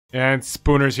And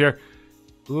Spooner's here.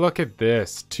 Look at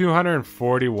this.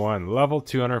 241. Level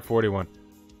 241.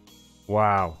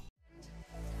 Wow.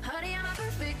 Honey, I'm a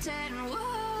perfect 10.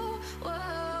 Whoa,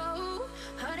 whoa.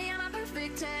 Honey, I'm a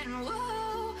perfect 10.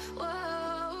 Whoa,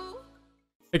 whoa.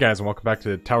 Hey guys, and welcome back to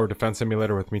the Tower Defense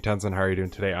Simulator with me, Tenzin. How are you doing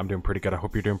today? I'm doing pretty good. I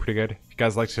hope you're doing pretty good. If you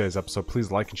guys like today's episode, please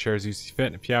like and share as you see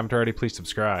fit. If you haven't already, please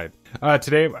subscribe.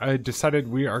 Today, I decided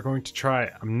we are going to try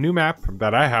a new map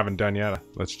that I haven't done yet.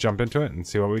 Let's jump into it and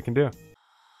see what we can do.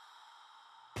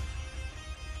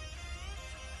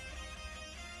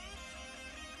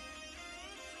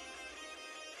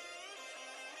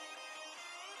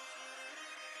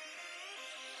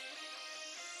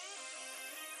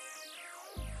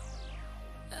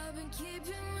 I've been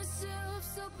keeping myself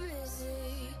so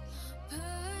busy,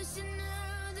 pushing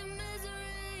out the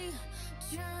misery,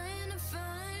 trying to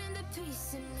find a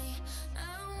piece in me. I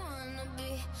wanna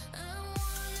be, I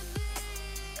wanna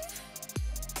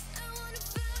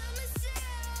find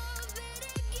myself, but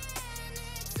again,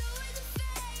 it's always a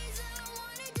phase. I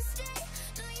wanted to stay,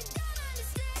 no you don't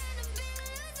understand. I've been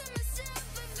losing myself,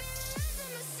 I've been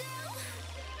losing myself.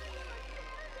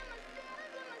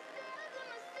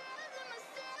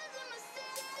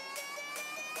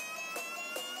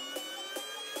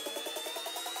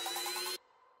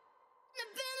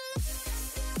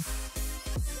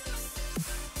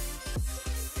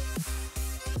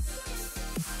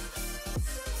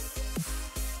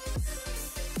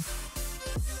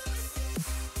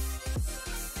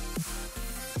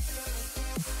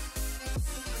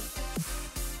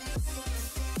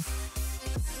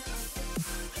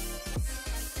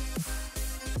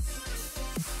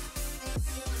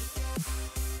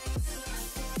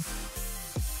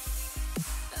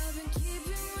 I've been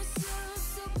keeping myself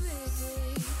so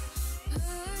busy,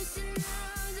 pushing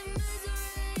out the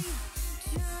misery,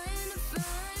 trying to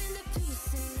find a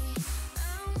piece in me. I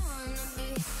wanna be,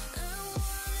 I wanna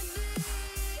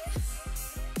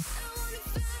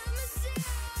find myself, but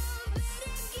again, it's always a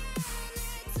phase.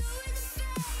 I wanted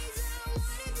to stay, no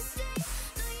you don't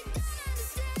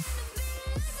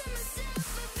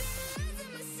understand.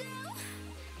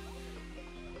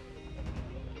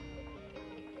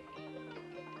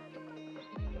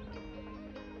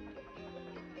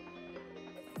 I've been losing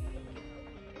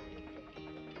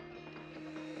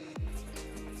myself,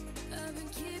 I've been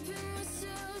keeping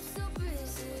myself so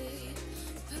busy,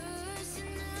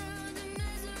 pushing out the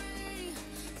misery,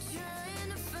 trying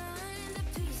to find a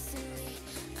piece in me.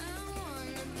 I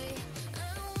wanna be, I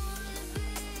wanna find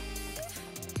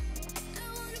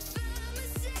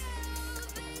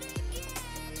myself, but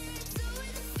again, it's always a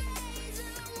phase. I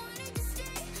wanted to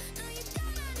stay, no you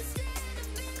don't understand.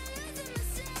 I've been losing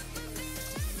myself, I've been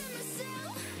losing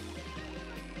myself.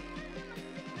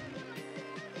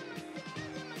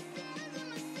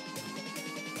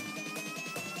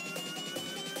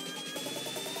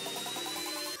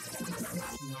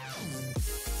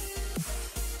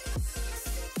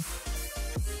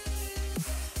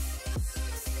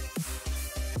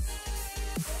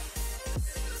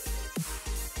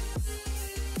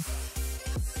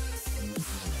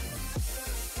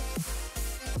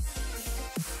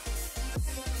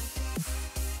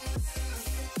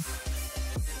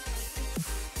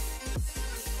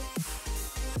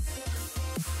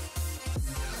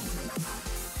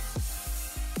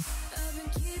 I've been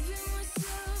keeping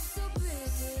myself so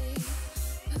busy,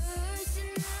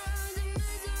 pushing out the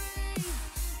misery,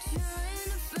 trying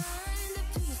to find a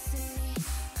piece in me.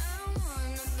 I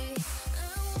wanna be, I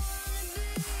wanna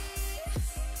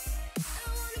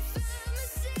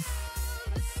find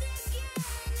myself, but again,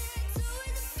 it's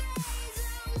always a phase.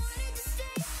 I wanted to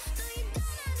stay, no you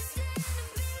don't understand.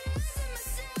 I've been losing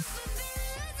myself, I've been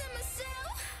losing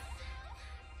myself.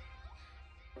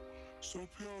 So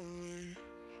purely,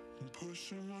 I'm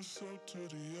pushing myself to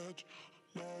the edge,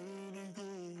 not letting go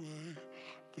away.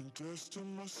 Been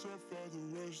testing myself by the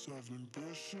worst. I've been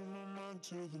pushing my mind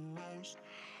to the most.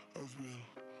 I've been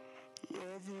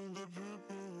loving the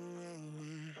people around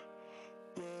me,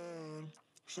 but I'm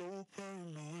so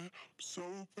paranoid, so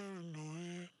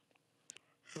paranoid,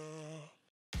 yeah.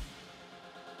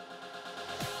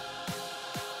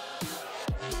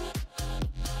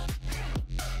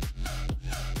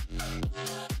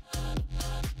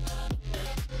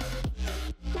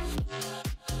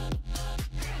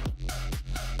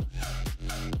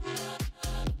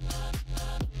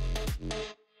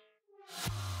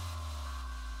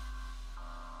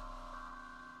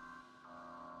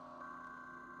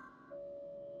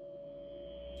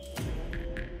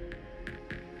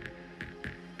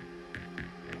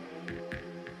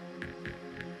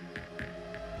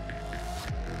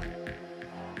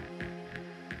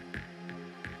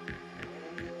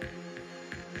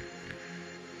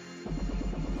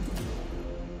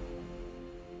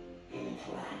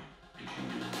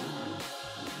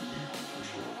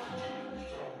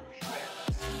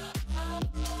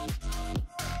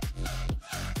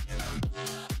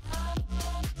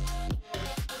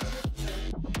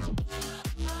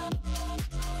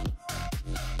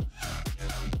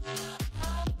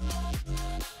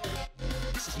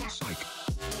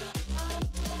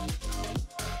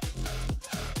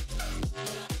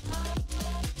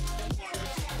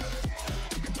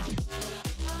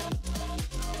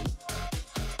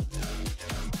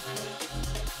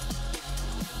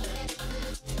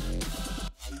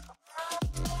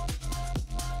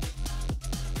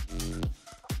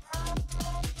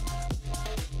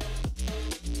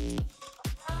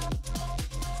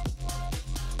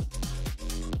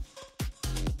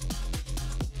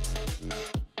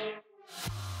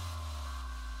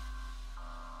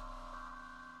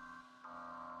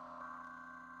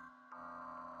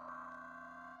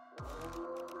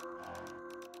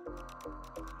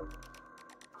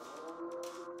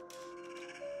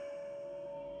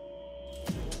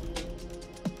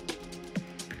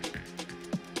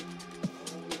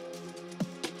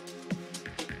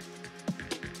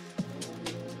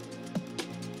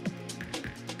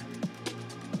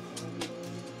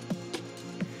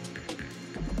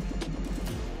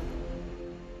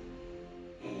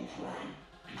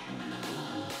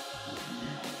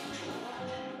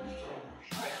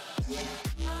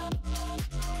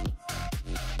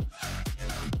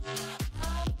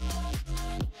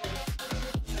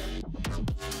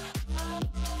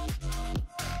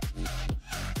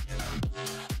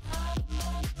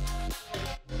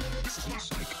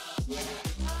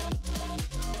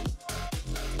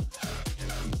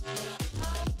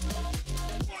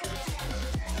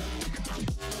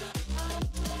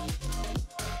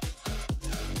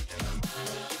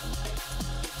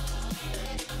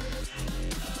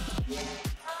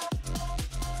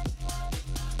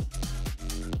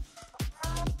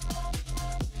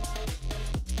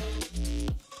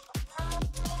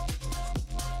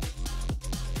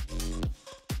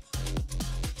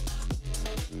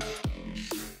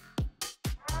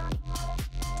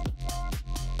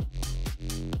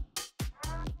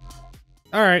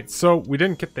 Alright, so we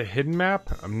didn't get the hidden map.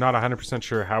 I'm not 100%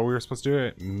 sure how we were supposed to do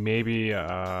it. Maybe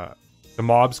the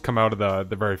mobs come out of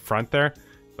the very front there.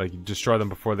 Like, you destroy them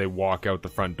before they walk out the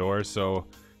front door. So,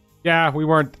 yeah, we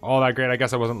weren't all that great. I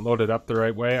guess I wasn't loaded up the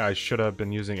right way. I should have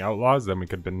been using outlaws. Then we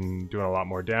could have been doing a lot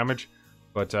more damage.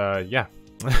 But, yeah.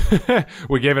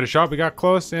 We gave it a shot. We got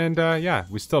close. And, yeah,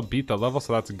 we still beat the level.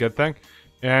 So that's a good thing.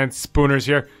 And Spooner's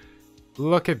here.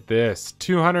 Look at this.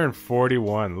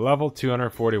 241. Level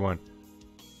 241.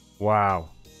 Wow.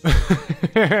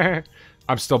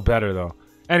 I'm still better though.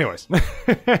 Anyways,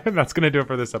 that's going to do it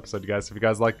for this episode, guys. If you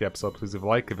guys liked the episode, please leave a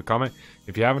like, leave a comment.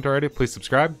 If you haven't already, please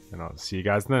subscribe, and I'll see you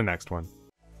guys in the next one.